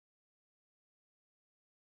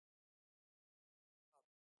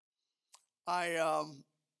I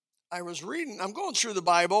I was reading. I'm going through the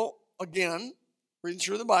Bible again, reading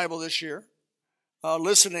through the Bible this year.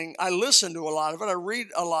 Listening. I listen to a lot of it. I read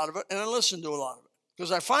a lot of it, and I listen to a lot of it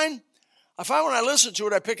because I find when I listen to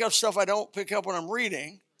it, I pick up stuff I don't pick up when I'm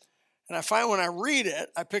reading, and I find when I read it,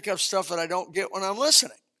 I pick up stuff that I don't get when I'm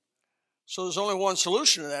listening. So there's only one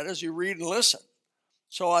solution to that: is you read and listen.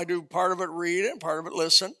 So I do part of it read and part of it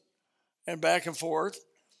listen, and back and forth.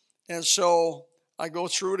 And so I go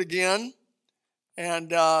through it again,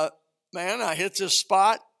 and man, I hit this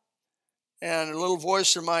spot, and a little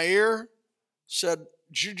voice in my ear said,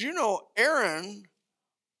 "Did you know Aaron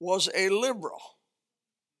was a liberal?"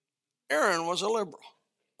 Aaron was a liberal.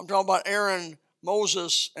 I'm talking about Aaron,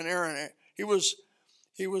 Moses, and Aaron. He was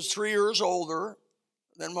 3 years older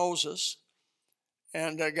than Moses,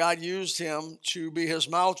 and God used him to be his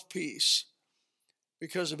mouthpiece.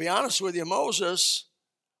 Because to be honest with you, Moses,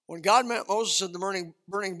 when God met Moses in the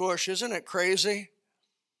burning bush, isn't it crazy?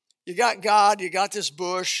 You got God, you got this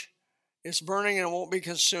bush, it's burning and it won't be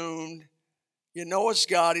consumed. You know it's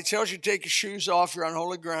God. He tells you to take your shoes off, you're on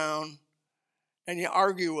holy ground, and you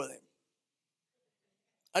argue with him.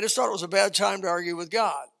 I just thought it was a bad time to argue with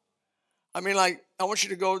God. I mean, like, I want you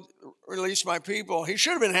to go release my people. He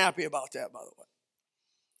should have been happy about that, by the way.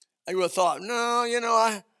 I would have thought, no,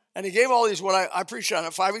 and he gave all these, what I preached on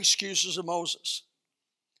it, 5 excuses of Moses.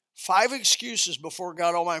 5 excuses before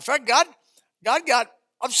God Almighty. In fact, God got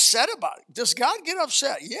upset about it. Does God get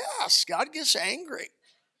upset? Yes, God gets angry.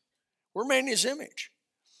 We're made in his image.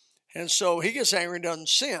 And so he gets angry and doesn't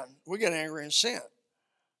sin. We get angry and sin.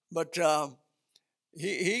 But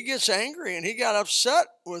he gets angry, and he got upset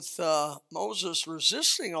with Moses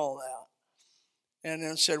resisting all that. And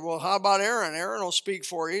then said, well, how about Aaron? Aaron will speak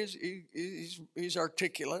for you. He's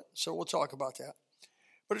articulate, so we'll talk about that.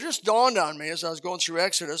 But it just dawned on me as I was going through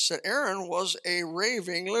Exodus that Aaron was a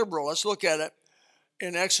raving liberal. Let's look at it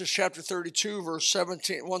in Exodus chapter 32, verse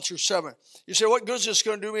 17, 1 through 7. You say, what good is this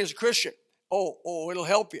going to do me as a Christian? Oh, it'll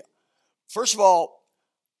help you. First of all,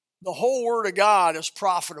 the whole Word of God is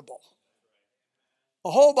profitable.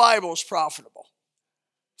 The whole Bible is profitable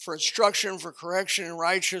for instruction, for correction in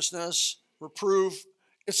righteousness, reproof.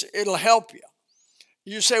 It'll help you.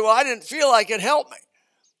 You say, well, I didn't feel like it helped me.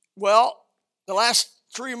 Well, the last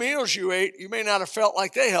 3 meals you ate, you may not have felt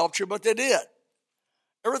like they helped you, but they did.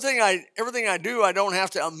 Everything I do, I don't have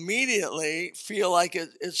to immediately feel like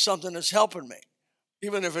it's something that's helping me.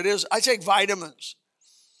 Even if it is, I take vitamins.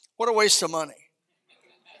 What a waste of money.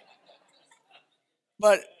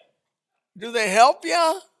 But do they help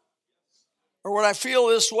you? Or would I feel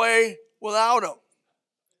this way without them?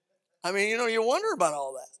 I mean, you wonder about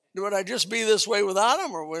all that. Would I just be this way without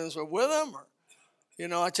them, or with them?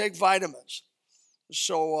 Or, I take vitamins.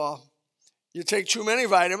 So you take too many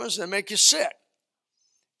vitamins, they make you sick.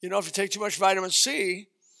 If you take too much vitamin C,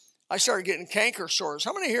 I started getting canker sores.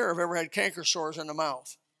 How many here have ever had canker sores in the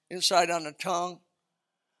mouth, inside on the tongue?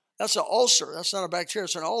 That's an ulcer. That's not a bacteria.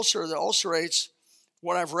 It's an ulcer that ulcerates,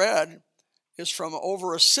 what I've read, is from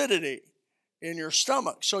over-acidity in your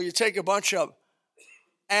stomach. So you take a bunch of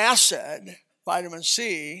acid, vitamin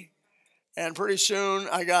C, and pretty soon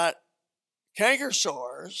I got canker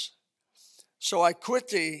sores. So I quit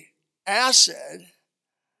the acid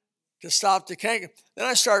to stop the canker. Then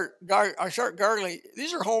I start gargling.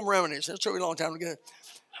 These are home remedies. It took me a long time to get it.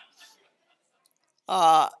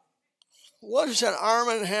 What is that?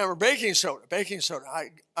 Arm & Hammer baking soda.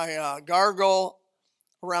 I gargle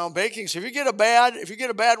around baking. So if you get a bad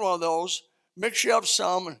one of those, mix you up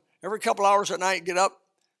some, and every couple hours at night, get up,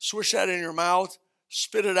 swish that in your mouth,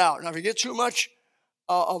 spit it out. Now, if you get too much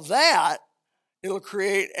of that, it'll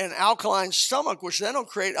create an alkaline stomach, which then will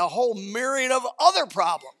create a whole myriad of other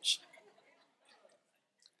problems.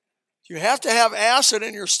 You have to have acid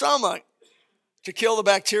in your stomach to kill the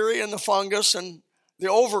bacteria and the fungus and the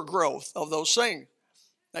overgrowth of those things.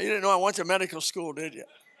 Now, you didn't know I went to medical school, did you?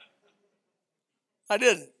 I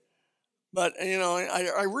didn't. But,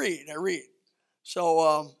 I read.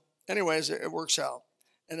 So, anyways, it works out.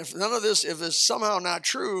 And if it's somehow not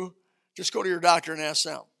true, just go to your doctor and ask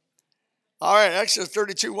them. All right, Exodus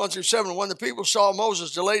 32, 1 through 7. When the people saw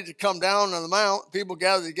Moses delayed to come down on the mount, people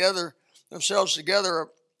gathered themselves together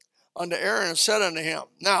unto Aaron and said unto him.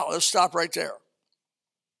 Now, let's stop right there.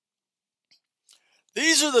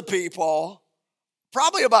 These are the people,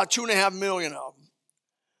 probably about 2.5 million of them,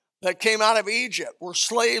 that came out of Egypt, were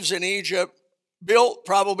slaves in Egypt, built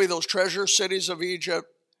probably those treasure cities of Egypt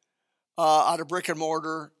out of brick and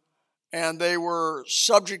mortar, and they were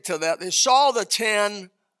subject to that. They saw the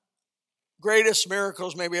 10 greatest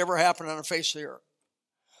miracles maybe ever happened on the face of the earth.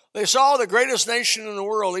 They saw the greatest nation in the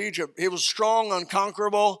world, Egypt. It was strong,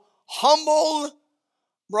 unconquerable, humbled,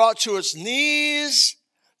 brought to its knees,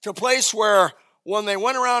 to a place where when they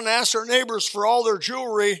went around and asked their neighbors for all their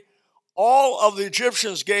jewelry, all of the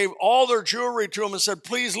Egyptians gave all their jewelry to them and said,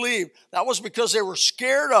 please leave. That was because they were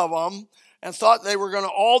scared of them and thought they were going to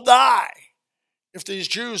all die if these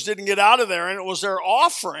Jews didn't get out of there. And it was their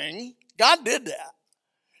offering. God did that.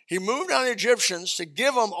 He moved on the Egyptians to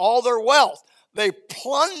give them all their wealth. They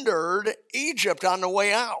plundered Egypt on the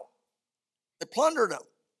way out. They plundered them.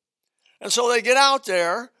 And so they get out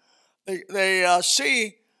there. They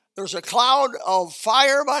see there's a cloud of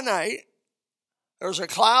fire by night. There's a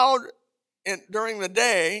cloud during the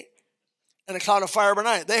day and a cloud of fire by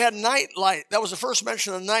night. They had night light. That was the first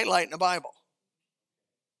mention of night light in the Bible.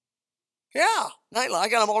 Yeah, night light. I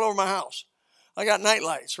got them all over my house. I got night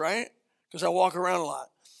lights, right? Because I walk around a lot.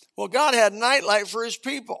 Well, God had night light for his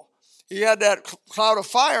people. He had that cloud of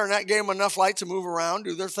fire, and that gave them enough light to move around,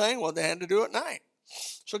 do their thing, what they had to do at night.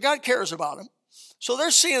 So God cares about them. So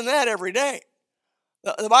they're seeing that every day.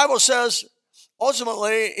 The Bible says,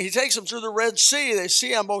 ultimately, he takes them through the Red Sea. They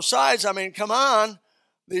see on both sides. I mean, come on.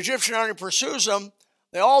 The Egyptian army pursues them.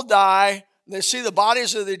 They all die. They see the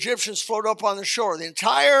bodies of the Egyptians float up on the shore. The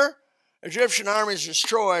entire Egyptian army is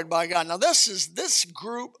destroyed by God. Now, this is this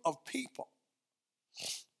group of people.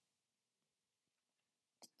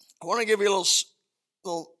 I want to give you a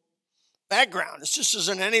little background. This just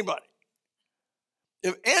isn't anybody.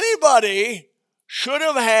 If anybody should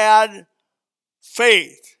have had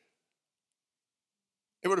faith,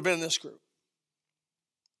 it would have been this group.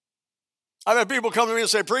 I've had people come to me and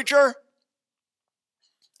say, preacher,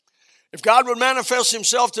 if God would manifest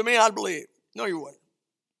himself to me, I'd believe. No, you wouldn't.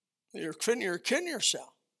 You're kidding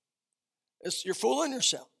yourself. You're fooling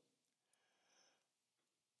yourself.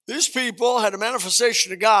 These people had a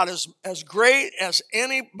manifestation of God as great as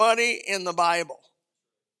anybody in the Bible.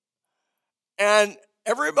 And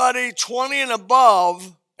everybody 20 and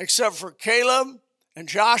above, except for Caleb and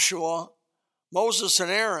Joshua, Moses and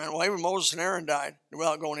Aaron, well, even Moses and Aaron died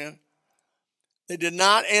without going in. They did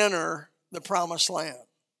not enter the promised land.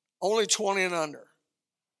 Only 20 and under.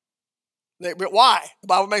 But why? The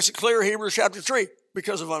Bible makes it clear, Hebrews chapter 3,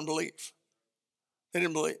 because of unbelief. They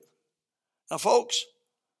didn't believe. Now, folks,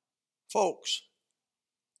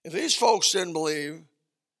 if these folks didn't believe,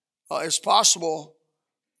 it's possible,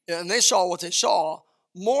 and they saw what they saw,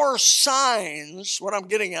 more signs, what I'm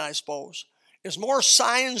getting at, I suppose, is more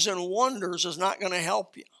signs and wonders is not going to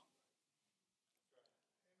help you.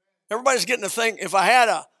 Everybody's getting to think, if I had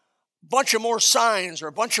a bunch of more signs or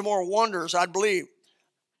a bunch of more wonders, I'd believe.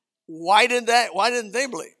 Why didn't they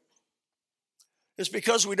believe? It's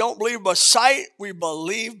because we don't believe by sight, we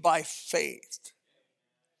believe by faith.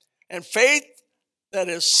 And faith that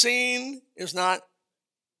is seen is not,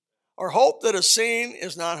 or hope that is seen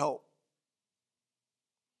is not hope.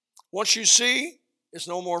 Once you see, it's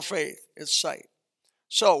no more faith, it's sight.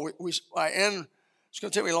 So I end, it's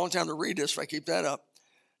going to take me a long time to read this if I keep that up.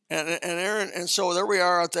 And Aaron, and so there we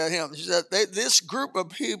are at that hymn. She said, this group of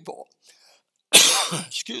people,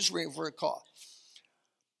 excuse me for a cough,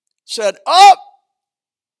 said, up,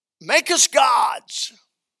 make us gods,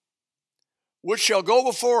 which shall go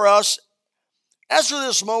before us. As for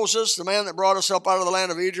this Moses, the man that brought us up out of the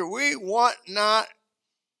land of Egypt, we want not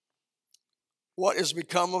what is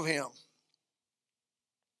become of him.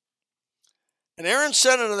 And Aaron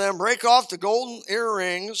said unto them, break off the golden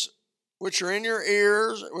earrings which are in your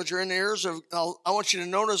ears, which are in the ears of, I want you to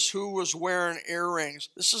notice who was wearing earrings.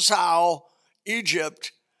 This is how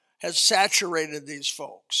Egypt has saturated these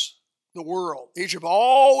folks, the world. Egypt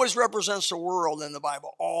always represents the world in the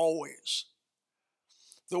Bible, always.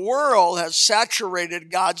 The world has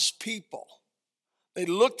saturated God's people. They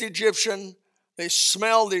looked Egyptian, they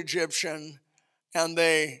smelled Egyptian, and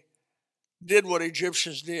they did what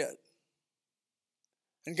Egyptians did.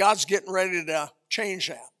 And God's getting ready to change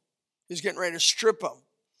that. He's getting ready to strip them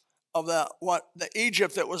of the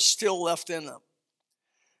Egypt that was still left in them.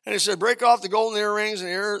 And he said, break off the golden earrings and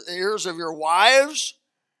the ears of your wives,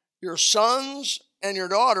 your sons, and your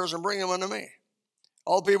daughters, and bring them unto me.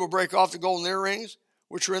 All the people break off the golden earrings,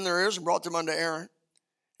 which were in their ears, and brought them unto Aaron.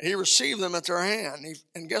 And he received them at their hand.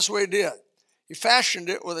 And guess what he did? He fashioned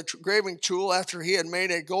it with a graving tool after he had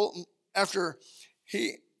made it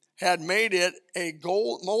a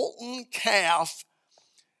molten calf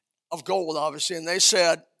of gold, obviously. And they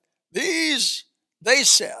said, they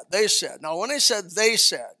said. Now, when they said,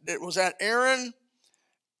 it was that Aaron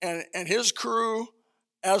and his crew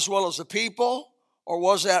as well as the people? Or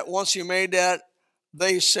was that once he made that,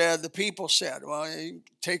 they said, the people said? Well, you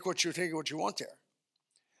take what you want there.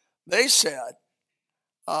 They said,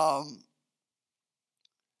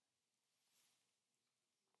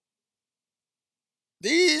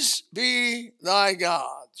 These be thy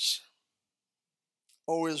gods,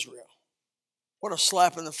 O Israel. What a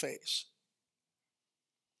slap in the face.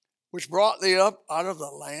 Which brought thee up out of the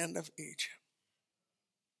land of Egypt.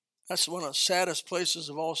 That's one of the saddest places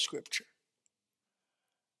of all Scripture.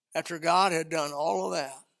 After God had done all of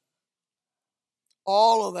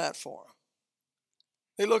that for them,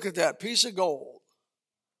 they look at that piece of gold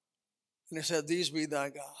and they said, these be thy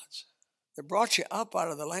gods. They brought you up out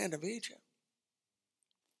of the land of Egypt.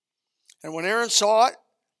 And when Aaron saw it,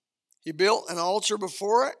 he built an altar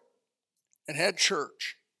before it and had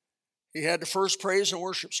church. He had the first praise and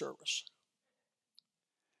worship service.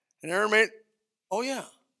 And Aaron made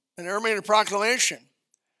a proclamation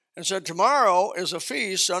and said, tomorrow is a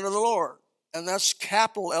feast unto the Lord. And that's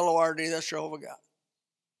capital L-O-R-D, that's Jehovah God.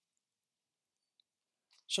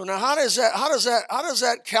 So now how does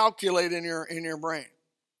that calculate in your brain?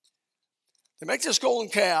 They make this golden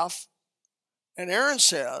calf, and Aaron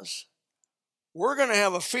says, we're going to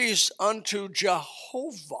have a feast unto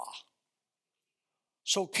Jehovah.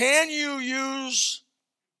 So can you use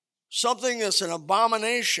something that's an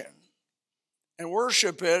abomination and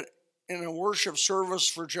worship it in a worship service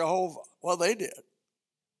for Jehovah? Well, they did.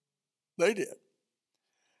 They did.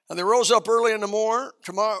 And they rose up early in the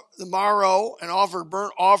morrow and offered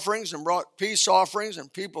burnt offerings and brought peace offerings,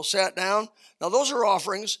 and people sat down. Now, those are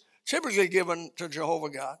offerings typically given to Jehovah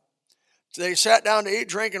God. They sat down to eat,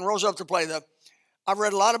 drink, and rose up to play. I've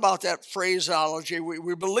read a lot about that phraseology.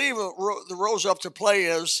 We believe the rose up to play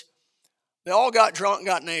is they all got drunk and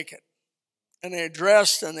got naked. And they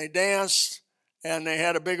dressed and they danced and they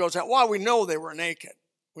had a big old time. Why? We know they were naked.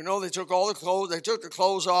 We know they took all the clothes. They took the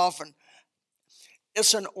clothes off, and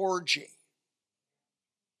it's an orgy.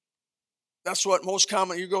 That's what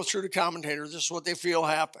you go through the commentators, this is what they feel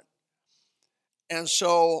happened. And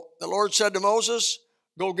so the Lord said to Moses,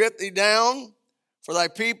 go get thee down, for thy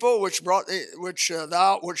people which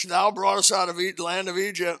thou broughtest out of the land of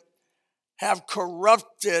Egypt have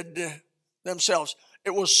corrupted themselves.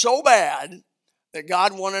 It was so bad that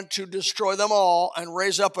God wanted to destroy them all and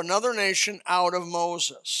raise up another nation out of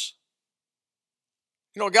Moses.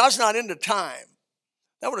 You know, God's not into time.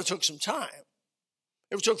 That would have took some time.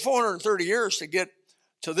 It took 430 years to get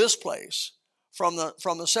to this place from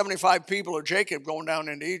the 75 people of Jacob going down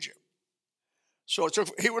into Egypt. So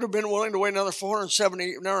he would have been willing to wait another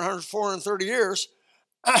 430 years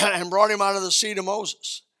and brought him out of the seed of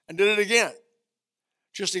Moses and did it again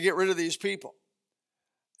just to get rid of these people.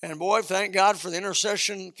 And boy, thank God for the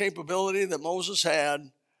intercession capability that Moses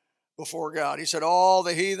had before God. He said, all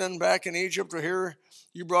the heathen back in Egypt are here.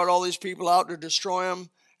 You brought all these people out to destroy them,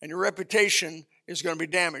 and your reputation is going to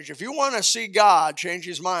be damaged. If you want to see God change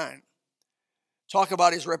his mind, talk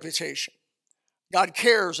about his reputation. God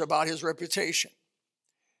cares about his reputation.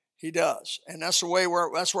 He does. And that's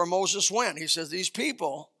where Moses went. He says, these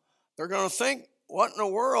people, they're going to think, what in the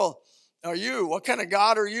world are you? What kind of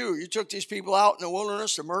God are you? You took these people out in the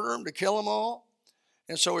wilderness to murder them, to kill them all?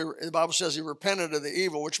 And so the Bible says he repented of the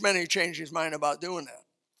evil, which meant he changed his mind about doing that.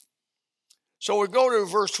 So we go to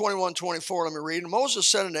verse 21, 24. Let me read. And Moses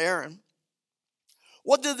said unto Aaron,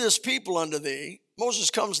 what did this people unto thee?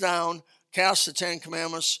 Moses comes down, casts the 10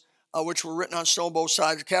 commandments, which were written on stone both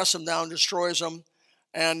sides, casts them down, destroys them,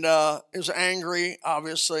 and is angry,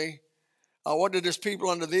 obviously. What did this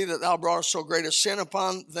people unto thee that thou broughtest so great a sin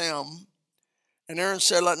upon them? And Aaron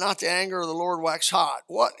said, let not the anger of the Lord wax hot.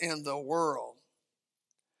 What in the world?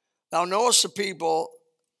 Thou knowest the people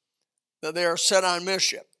that they are set on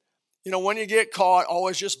mischief. You know, when you get caught,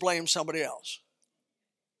 always just blame somebody else.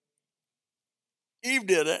 Eve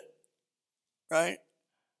did it, right?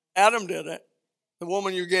 Adam did it. The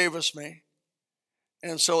woman you gave us me.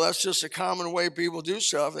 And so that's just a common way people do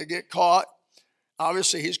stuff. They get caught.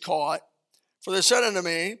 Obviously, he's caught. For they said unto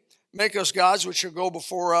me, make us gods which shall go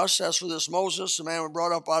before us. As for this Moses, the man we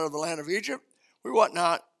brought up out of the land of Egypt, we wot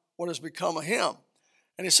not what has become of him.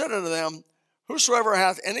 And he said unto them, whosoever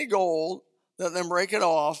hath any gold, let them break it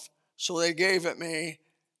off. So they gave it me.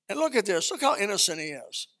 And look at this. Look how innocent he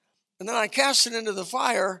is. And then I cast it into the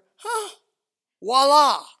fire.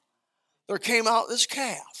 Voila. There came out this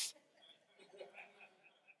calf.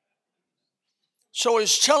 So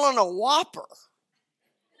he's telling a whopper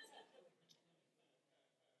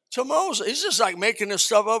to Moses. He's just like making this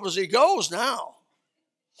stuff up as he goes now.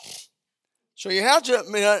 So you have to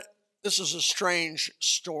admit, this is a strange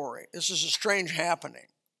story. This is a strange happening.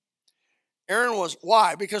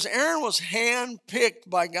 Why? Because Aaron was handpicked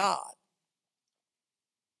by God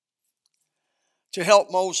to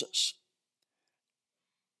help Moses.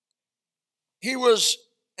 He was,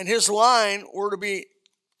 and his line were to be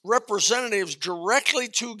representatives directly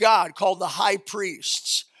to God called the high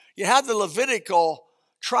priests. You had the Levitical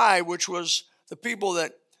tribe, which was the people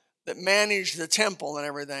that managed the temple and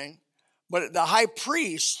everything. But the high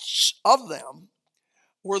priests of them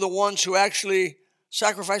were the ones who actually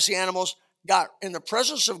sacrificed the animals, got in the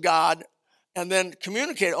presence of God, and then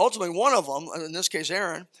communicated. Ultimately, one of them, in this case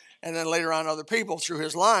Aaron, and then later on other people through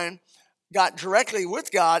his line, got directly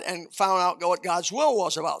with God and found out what God's will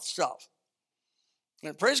was about stuff.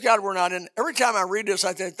 And praise God, we're not in. Every time I read this,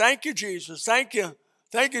 I say, thank you, Jesus. Thank you.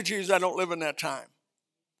 Thank you, Jesus. I don't live in that time.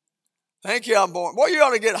 Thank you, I'm born. Boy, you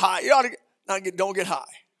ought to get high. You ought to don't get high.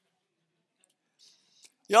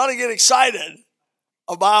 You ought to get excited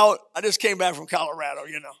about, I just came back from Colorado,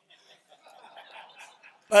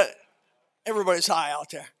 But everybody's high out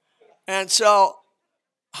there. And so,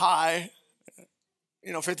 high,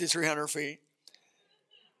 5,300 feet.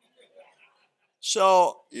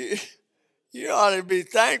 So, you ought to be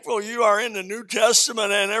thankful you are in the New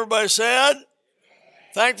Testament, and everybody said,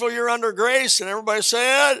 thankful you're under grace, and everybody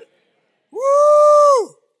said,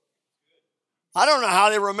 woo! I don't know how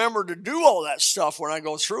they remember to do all that stuff when I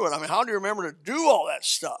go through it. I mean, how do you remember to do all that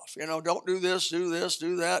stuff? Don't do this, do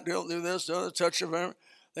that, don't do this, don't touch it.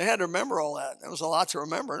 They had to remember all that. It was a lot to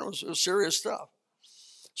remember, and it was serious stuff.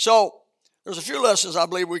 So there's a few lessons I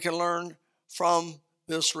believe we can learn from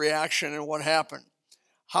this reaction and what happened.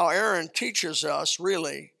 How Aaron teaches us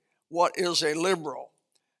really what is a liberal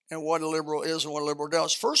and what a liberal is and what a liberal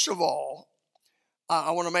does. First of all,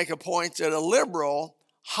 I want to make a point that a liberal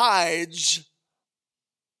hides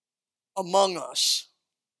among us,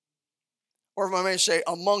 or if I may say,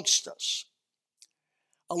 amongst us.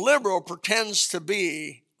 A liberal pretends to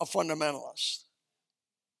be a fundamentalist.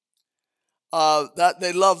 That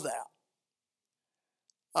they love that.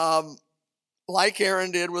 Like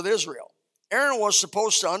Aaron did with Israel. Aaron was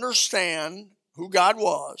supposed to understand who God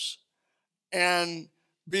was and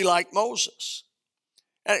be like Moses,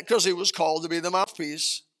 because he was called to be the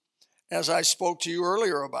mouthpiece, as I spoke to you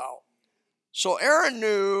earlier about. So Aaron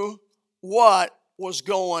knew what was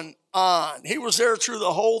going on. He was there through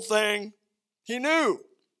the whole thing. He knew.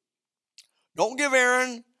 Don't give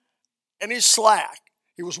Aaron any slack.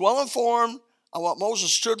 He was well informed on what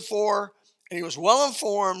Moses stood for, and he was well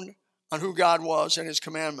informed on who God was and his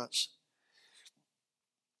commandments.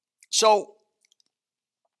 So,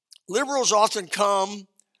 liberals often come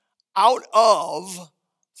out of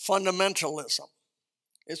fundamentalism.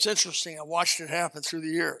 It's interesting. I watched it happen through the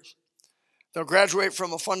years. They'll graduate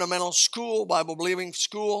from a fundamental school, Bible-believing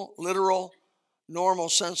school, literal, normal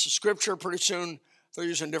sense of Scripture. Pretty soon, they're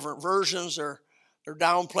using different versions. They're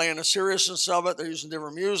downplaying the seriousness of it. They're using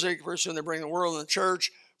different music. Pretty soon, they bring the world in the church.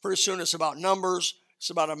 Pretty soon, it's about numbers.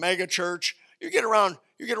 It's about a mega church. You get around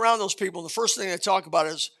those people, the first thing they talk about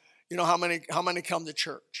is, how many come to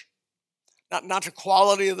church. Not the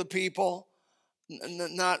quality of the people,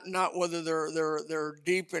 not whether they're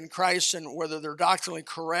deep in Christ and whether they're doctrinally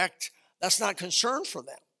correct. That's not concern for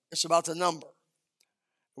them. It's about the number.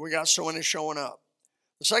 We got so many showing up.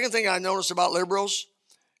 The second thing I noticed about liberals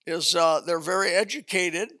is they're very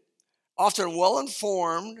educated, often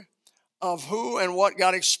well-informed of who and what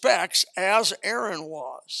God expects, as Aaron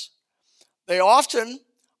was. They often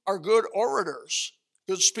are good orators,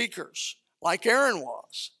 good speakers, like Aaron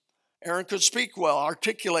was. Aaron could speak well,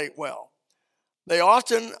 articulate well. They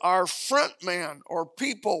often are front man or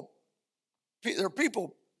people. They're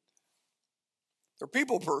people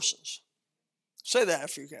persons. Say that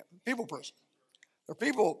if you can. People person. They're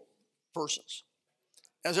people persons,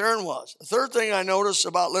 as Aaron was. The third thing I notice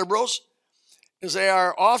about liberals is they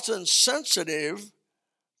are often sensitive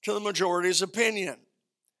to the majority's opinion.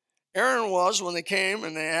 Aaron was, when they came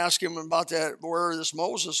and they asked him about that, where this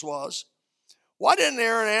Moses was. Why didn't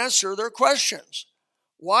Aaron answer their questions?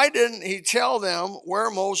 Why didn't he tell them where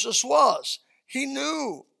Moses was? He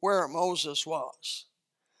knew where Moses was.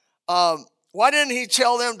 Why didn't he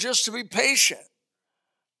tell them just to be patient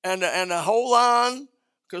and to hold on?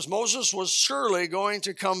 Because Moses was surely going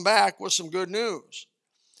to come back with some good news.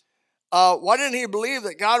 Why didn't he believe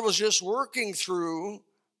that God was just working through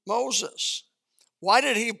Moses? Why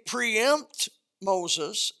did he preempt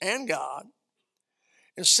Moses and God?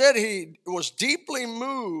 Instead, he was deeply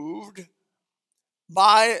moved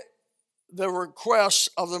by the requests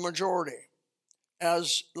of the majority,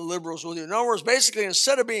 as the liberals will do. In other words, basically,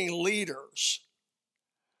 instead of being leaders,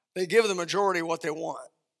 they give the majority what they want.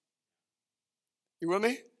 You with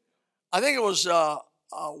me? I think it was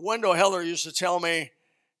Wendell Heller used to tell me,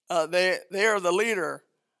 they are the leader.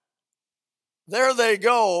 There they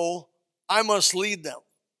go, I must lead them.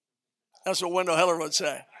 That's what Wendell Heller would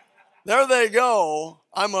say. There they go,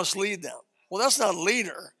 I must lead them. Well, that's not a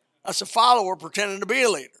leader. That's a follower pretending to be a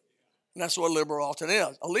leader. And that's what liberal often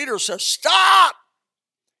is. A leader says, stop!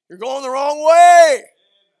 You're going the wrong way.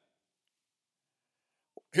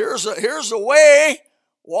 Here's the way.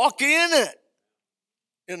 Walk in it.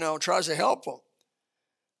 Tries to help them.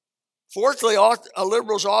 Fourthly,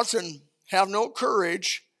 liberals often have no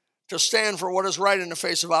courage to stand for what is right in the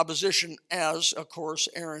face of opposition, as, of course,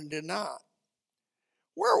 Aaron did not.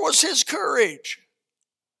 Where was his courage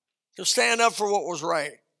to stand up for what was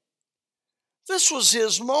right? This was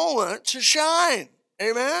his moment to shine.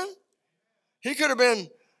 Amen? He could have been,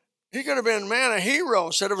 man, a hero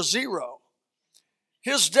instead of a zero.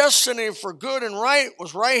 His destiny for good and right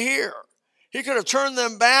was right here. He could have turned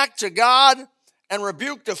them back to God and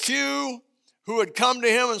rebuked a few who had come to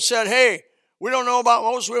him and said, hey, we don't know about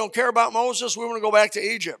Moses. We don't care about Moses. We want to go back to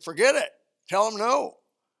Egypt. Forget it. Tell them no.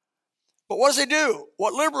 But what does he do?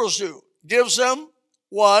 What liberals do? Gives them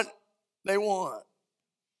what they want.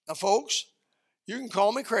 Now, folks, you can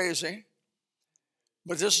call me crazy,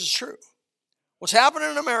 but this is true. What's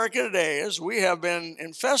happening in America today is we have been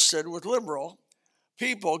infested with liberal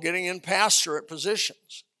people getting in pastorate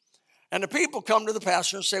positions. And the people come to the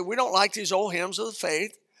pastor and say, we don't like these old hymns of the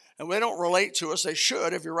faith, and they don't relate to us. They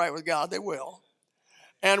should. If you're right with God, they will.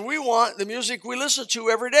 And we want the music we listen to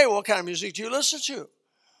every day. What kind of music do you listen to?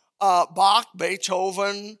 Bach,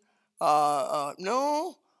 Beethoven.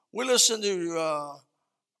 No, we listen to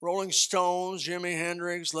Rolling Stones, Jimi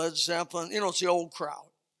Hendrix, Led Zeppelin. It's the old crowd.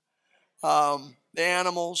 The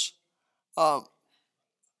Animals.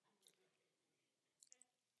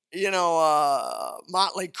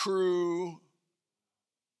 Motley Crue,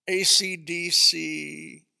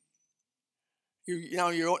 AC/DC. The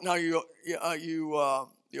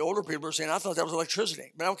older people are saying, I thought that was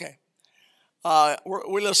electricity, but okay.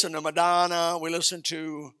 We listen to Madonna. We listen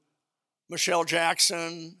to Michelle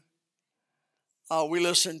Jackson. We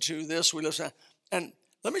listen to this. And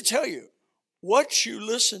let me tell you, what you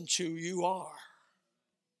listen to, you are.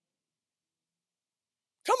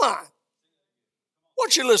 Come on.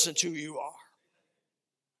 What you listen to, you are.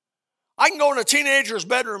 I can go in a teenager's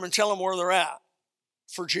bedroom and tell them where they're at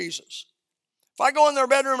for Jesus. If I go in their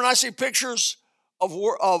bedroom and I see pictures of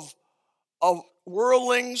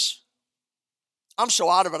worldlings, I'm so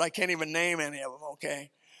out of it I can't even name any of them,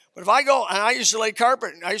 okay? But if I go, and I used to lay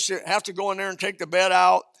carpet, and I used to have to go in there and take the bed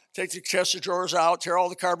out, take the chest of drawers out, tear all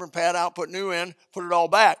the carpet pad out, put new in, put it all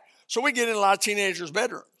back. So we get in a lot of teenagers'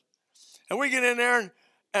 bedrooms. And we get in there,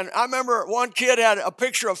 and I remember one kid had a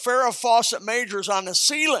picture of Farrah Fawcett Majors on the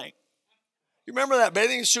ceiling. You remember that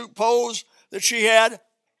bathing suit pose that she had?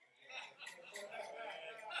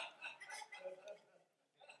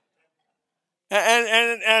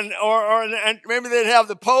 And maybe they'd have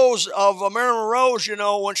the pose of Marilyn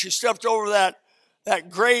Monroe, when she stepped over that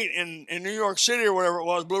grate in New York City or whatever it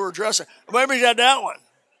was, blew her dress. Maybe he had that one.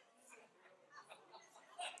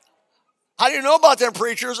 How do you know about them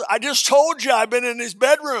preachers? I just told you I've been in these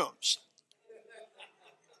bedrooms.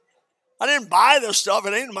 I didn't buy this stuff.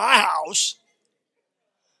 It ain't my house.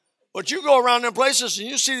 But you go around them places and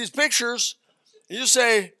you see these pictures, and you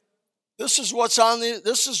say, this is what's on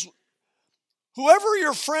this is whoever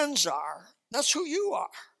your friends are, that's who you are.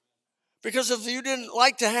 Because if you didn't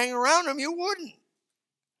like to hang around them, you wouldn't.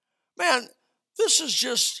 Man, this is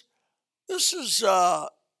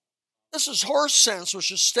horse sense,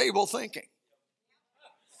 which is stable thinking.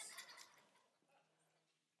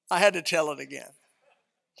 I had to tell it again.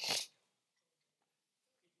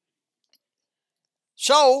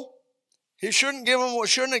 So, he shouldn't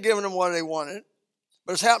have given them what they wanted,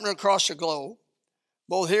 but it's happening across the globe.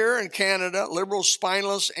 Both here in Canada, liberal,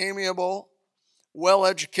 spineless, amiable,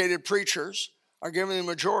 well-educated preachers are giving the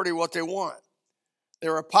majority what they want.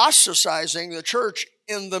 They're apostatizing the church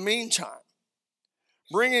in the meantime.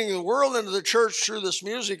 Bringing the world into the church through this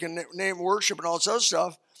music and name worship and all this other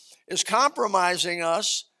stuff is compromising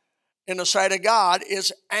us in the sight of God.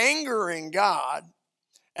 It's angering God.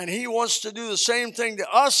 And he wants to do the same thing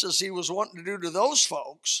to us as he was wanting to do to those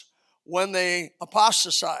folks when they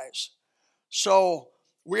apostatize. So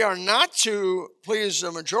we are not to please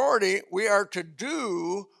the majority. We are to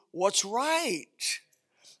do what's right.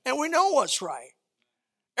 And we know what's right.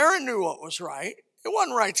 Aaron knew what was right. It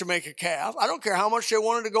wasn't right to make a calf. I don't care how much they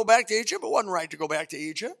wanted to go back to Egypt. It wasn't right to go back to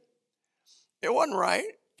Egypt. It wasn't right.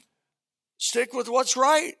 Stick with what's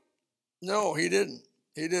right. No, he didn't.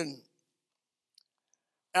 He didn't.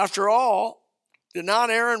 After all, did not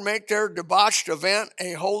Aaron make their debauched event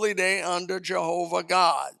a holy day unto Jehovah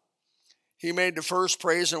God? He made the first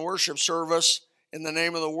praise and worship service in the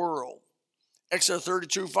name of the world. Exodus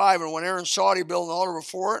 32:5, and when Aaron saw it, he built an altar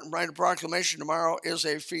before it and made a proclamation, tomorrow is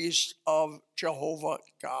a feast of Jehovah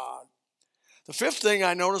God. The fifth thing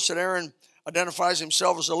I noticed that Aaron identifies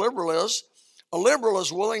himself as a liberal is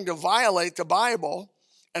willing to violate the Bible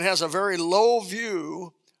and has a very low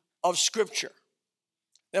view of Scripture.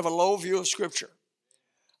 They have a low view of Scripture.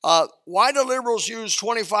 Why do liberals use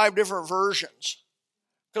 25 different versions?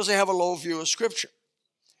 Because they have a low view of Scripture.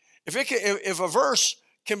 If a verse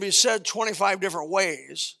can be said 25 different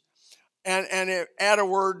ways, and add a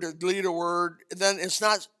word, delete a word, then there's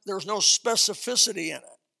no specificity in it.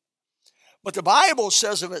 But the Bible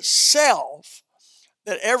says of itself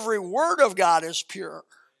that every word of God is pure.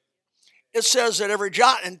 It says that every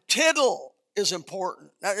jot and tittle is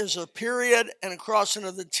important. That is a period and a crossing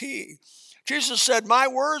of the T. Jesus said, my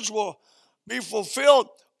words will be fulfilled.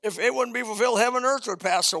 If it wouldn't be fulfilled, heaven and earth would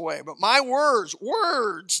pass away. But my words,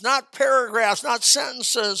 not paragraphs, not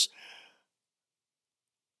sentences,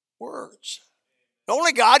 words.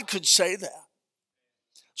 Only God could say that.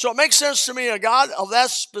 So it makes sense to me, a God of that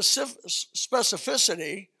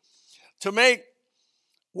specificity, to make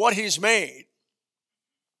what he's made,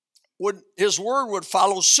 his word would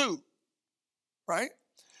follow suit, right?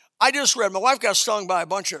 I just read, my wife got stung by a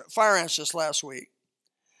bunch of fire ants this last week.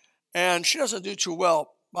 And she doesn't do too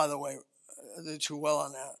well, by the way, do too well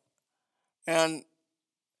on that. And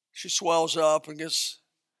she swells up and gets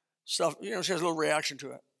stuff, she has a little reaction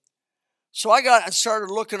to it. So I started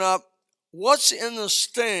looking up what's in the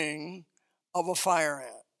sting of a fire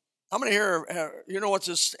ant. How many here, you know what's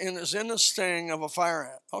is in the sting of a fire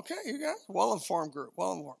ant? Okay, you got it. Well-informed group,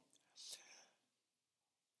 well-informed.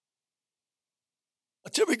 A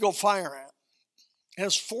typical fire ant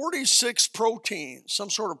has 46 proteins, some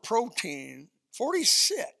sort of protein,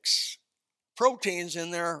 46 proteins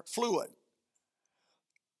in their fluid.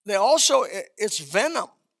 They also, it's venom.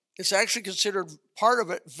 It's actually considered part of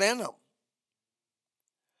it venom.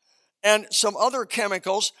 And some other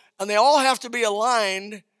chemicals, and they all have to be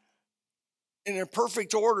aligned in a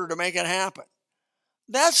perfect order to make it happen.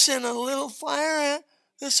 That's in a little fire ant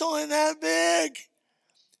that's only that big.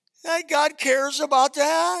 That God cares about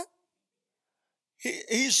that.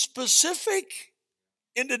 He's specific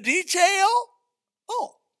into detail.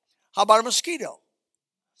 Oh, how about a mosquito?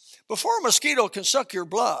 Before a mosquito can suck your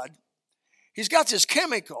blood, he's got this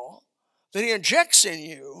chemical that he injects in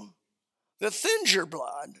you that thins your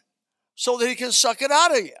blood so that he can suck it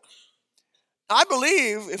out of you. I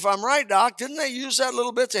believe, if I'm right, Doc, didn't they use that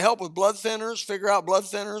little bit to help with blood thinners, figure out blood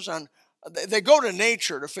thinners? And they go to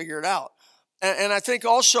nature to figure it out. And I think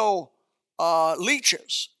also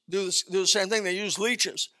leeches do the same thing. They use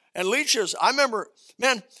leeches. And leeches, I remember,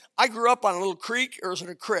 man, I grew up on a little creek, or was it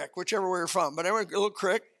a creek, whichever way you're from. But anyway, a little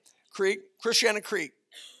creek, Christiana Creek.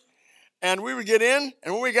 And we would get in,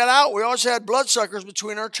 and when we got out, we always had bloodsuckers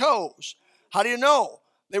between our toes. How do you know?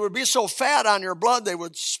 They would be so fat on your blood, they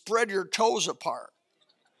would spread your toes apart.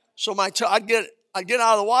 So I'd get out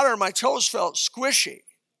of the water, and my toes felt squishy.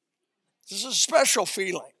 This is a special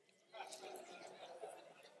feeling.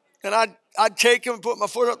 And I'd take them and put my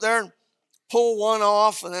foot up there and pull one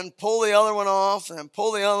off, and then pull the other one off, and then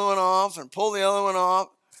pull the other one off, and pull the other one off,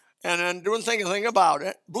 and then didn't think anything about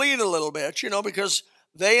it. Bleed a little bit, because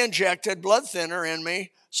they injected blood thinner in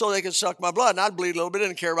me so they could suck my blood. And I'd bleed a little bit,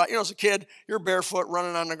 didn't care about it. As a kid, you're barefoot,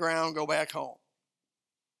 running on the ground, go back home.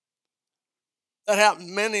 That happened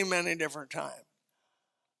many, many different times.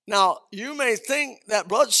 Now, you may think that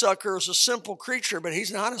bloodsucker is a simple creature, but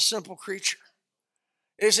he's not a simple creature.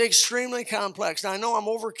 It's extremely complex. Now, I know I'm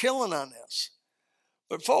overkilling on this.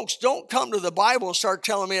 But folks, don't come to the Bible and start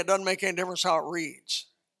telling me it doesn't make any difference how it reads.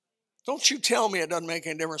 Don't you tell me it doesn't make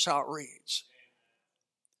any difference how it reads.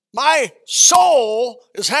 My soul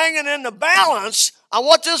is hanging in the balance on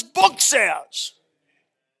what this book says.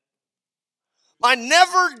 My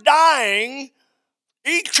never dying,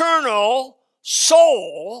 eternal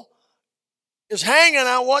soul is hanging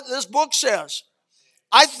on what this book says.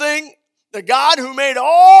 I think the God who made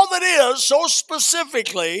all that is so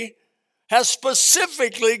specifically has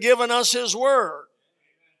specifically given us his word.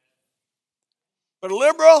 But a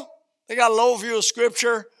liberal, they got a low view of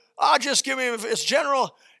Scripture. Just give me, if it's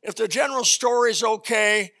general, if the general story is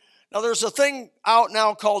okay. Now, there's a thing out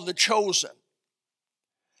now called The Chosen.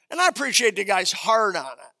 And I appreciate the guy's heart on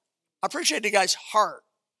it. I appreciate the guy's heart.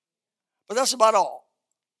 But that's about all.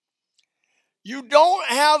 You don't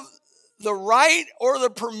have the right or the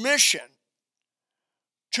permission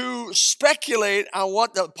to speculate on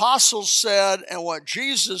what the apostles said and what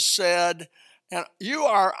Jesus said. And you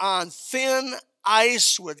are on thin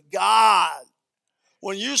ice with God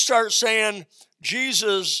when you start saying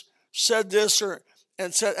Jesus said this,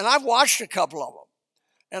 and said, and I've watched a couple of them,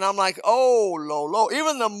 and I'm like, oh, low.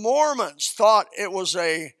 Even the Mormons thought it was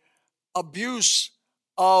a abuse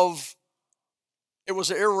of, it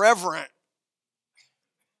was irreverent.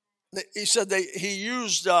 He said he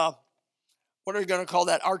used, what are you going to call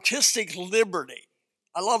that? Artistic liberty.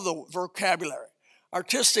 I love the vocabulary.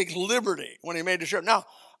 Artistic liberty when he made the trip. Now,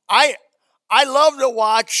 I love to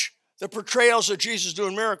watch the portrayals of Jesus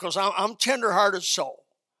doing miracles. I'm tender-hearted soul.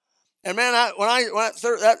 And man,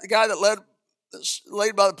 that guy that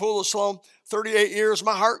laid by the pool of Siloam 38 years,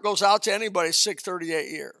 my heart goes out to anybody sick 38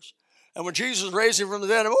 years. And when Jesus raised him from the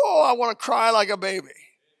dead, I want to cry like a baby.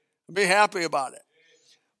 Be happy about it.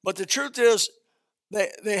 But the truth is, they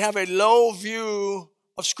have a low view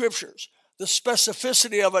of scriptures. The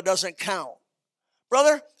specificity of it doesn't count.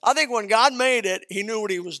 Brother, I think when God made it, he knew what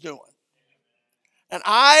he was doing. And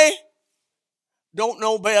I don't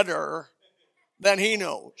know better than he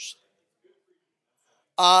knows.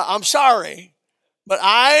 I'm sorry, but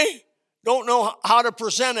I don't know how to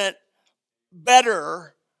present it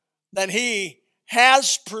better than he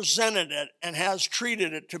has presented it and has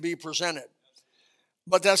treated it to be presented.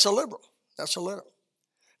 But that's a liberal. That's a liberal.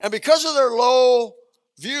 And because of their low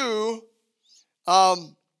view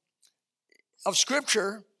of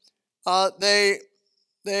Scripture, they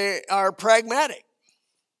are pragmatic.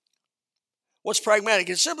 What's pragmatic?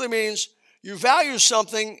 It simply means you value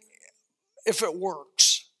something if it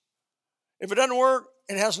works. If it doesn't work,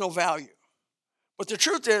 it has no value. But the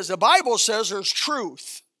truth is, the Bible says there's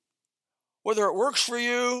truth. Whether it works for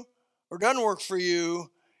you or doesn't work for you,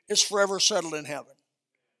 it's forever settled in heaven.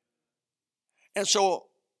 And so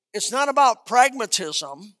it's not about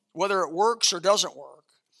pragmatism, whether it works or doesn't work.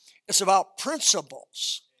 It's about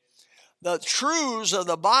principles. The truths of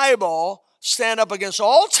the Bible stand up against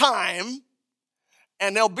all time,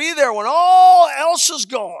 and they'll be there when all else is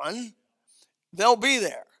gone. They'll be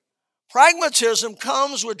there. Pragmatism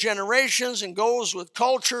comes with generations and goes with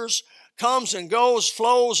cultures, comes and goes,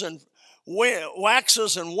 flows and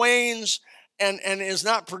waxes and wanes, and is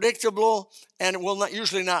not predictable and will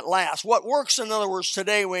usually not last. What works, in other words,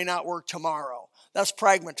 today may not work tomorrow. That's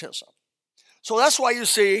pragmatism. So that's why you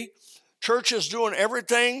see churches doing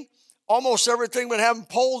everything, almost everything, but having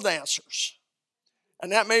pole dancers.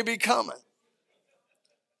 And that may be coming.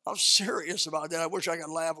 I'm serious about that. I wish I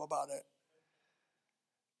could laugh about it.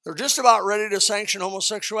 They're just about ready to sanction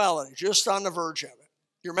homosexuality, just on the verge of it.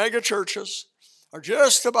 Your mega churches are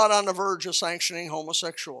just about on the verge of sanctioning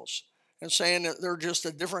homosexuals and saying that they're just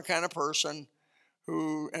a different kind of person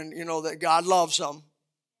that God loves them.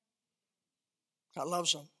 God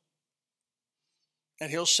loves them. And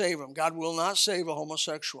he'll save them. God will not save a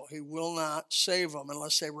homosexual. He will not save them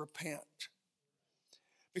unless they repent.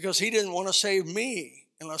 Because he didn't want to save me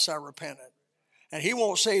unless I repented. And he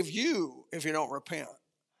won't save you if you don't repent.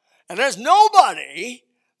 And there's nobody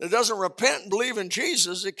that doesn't repent and believe in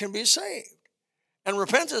Jesus that can be saved. And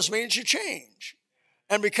repentance means you change.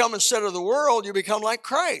 And become, instead of the world, you become like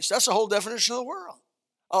Christ. That's the whole definition of the world,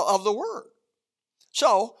 of the word.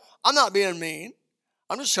 So, I'm not being mean.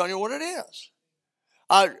 I'm just telling you what it is.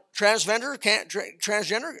 Transgender,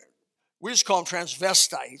 we just call them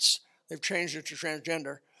transvestites. They've changed it to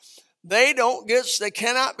transgender. They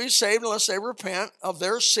cannot be saved unless they repent of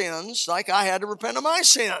their sins, like I had to repent of my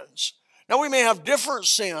sins. Now, we may have different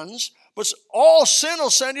sins, but all sin will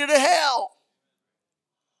send you to hell.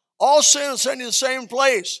 All sin will send you to the same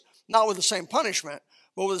place, not with the same punishment,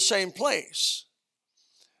 but with the same place.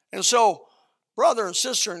 And so, brother and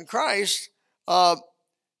sister in Christ, the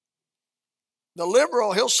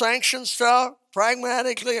liberal, he'll sanction stuff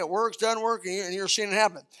pragmatically. It works, doesn't work, and you're seeing it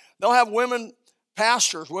happen. They'll have women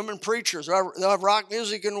pastors, women preachers. They'll have rock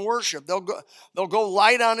music and worship. They'll go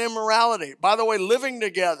light on immorality. By the way, living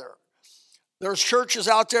together. There's churches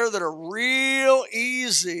out there that are real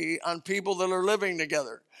easy on people that are living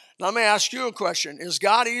together. Now, let me ask you a question. Is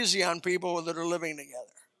God easy on people that are living together?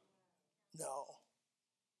 No.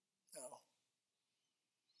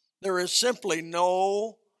 There is simply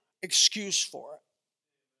no excuse for it.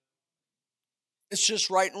 It's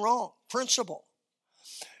just right and wrong. Principle.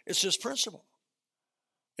 It's just principle.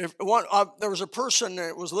 There was a person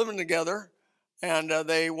that was living together, and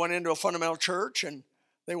they went into a fundamental church, and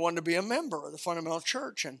they wanted to be a member of the fundamental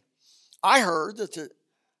church. And I heard that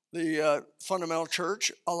the fundamental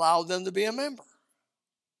church allowed them to be a member.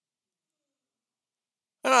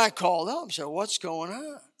 And I called up and said, what's going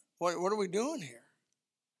on? What are we doing here?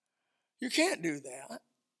 You can't do that.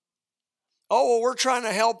 Oh, well, we're trying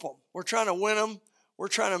to help them. We're trying to win them. We're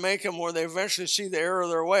trying to make them where they eventually see the error of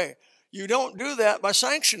their way. You don't do that by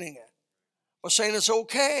sanctioning it, by saying it's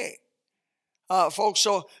okay. folks.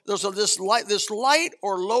 So there's this light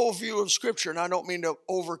or low view of Scripture, and I don't mean to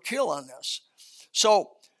overkill on this.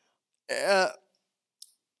 So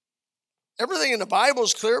everything in the Bible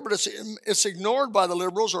is clear, but it's ignored by the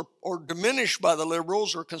liberals or diminished by the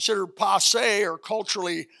liberals or considered passé or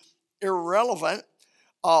culturally irrelevant.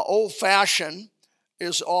 Old-fashioned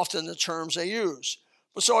is often the terms they use.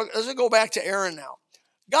 But so as I go back to Aaron now,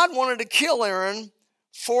 God wanted to kill Aaron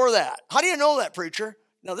for that. How do you know that, preacher?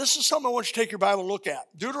 Now, this is something I want you to take your Bible and look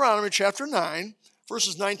at. Deuteronomy chapter 9,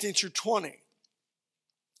 verses 19 through 20.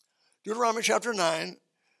 Deuteronomy chapter 9,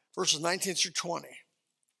 verses 19 through 20.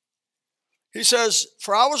 He says,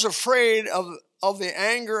 "For I was afraid of the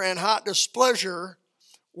anger and hot displeasure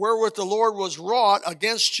wherewith the Lord was wrought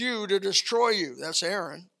against you to destroy you." That's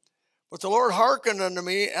Aaron. "But the Lord hearkened unto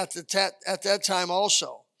me at that time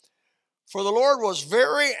also. For the Lord was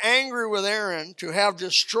very angry with Aaron to have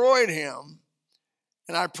destroyed him,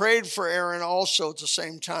 and I prayed for Aaron also at the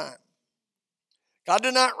same time." God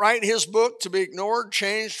did not write his book to be ignored,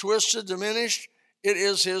 changed, twisted, diminished. It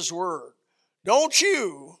is his word. Don't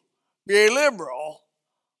you be a liberal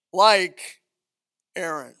like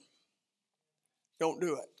Aaron. Don't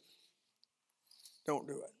do it. Don't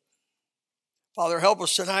do it. Father, help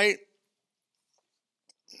us tonight.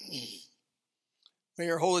 May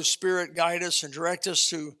your Holy Spirit guide us and direct us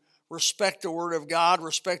to respect the Word of God,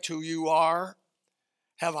 respect who you are,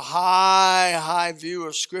 have a high view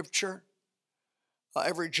of Scripture,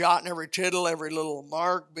 every jot and every tittle, every little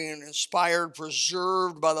mark being inspired,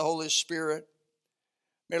 preserved by the Holy Spirit.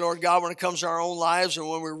 May, Lord God, when it comes to our own lives and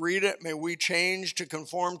when we read it, may we change to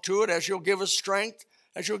conform to it as you'll give us strength,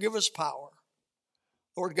 as you'll give us power.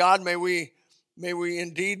 Lord God, may we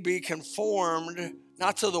indeed be conformed,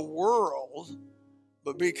 not to the world,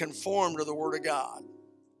 but be conformed to the Word of God.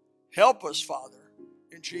 Help us, Father,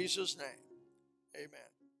 in Jesus' name. Amen.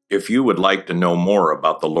 If you would like to know more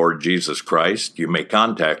about the Lord Jesus Christ, you may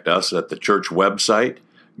contact us at the church website,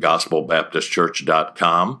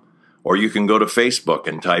 gospelbaptistchurch.com, or you can go to Facebook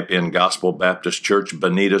and type in Gospel Baptist Church,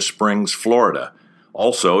 Bonita Springs, Florida.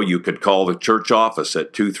 Also, you could call the church office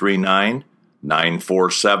at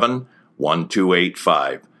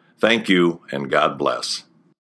 239-947-1285. Thank you, and God bless.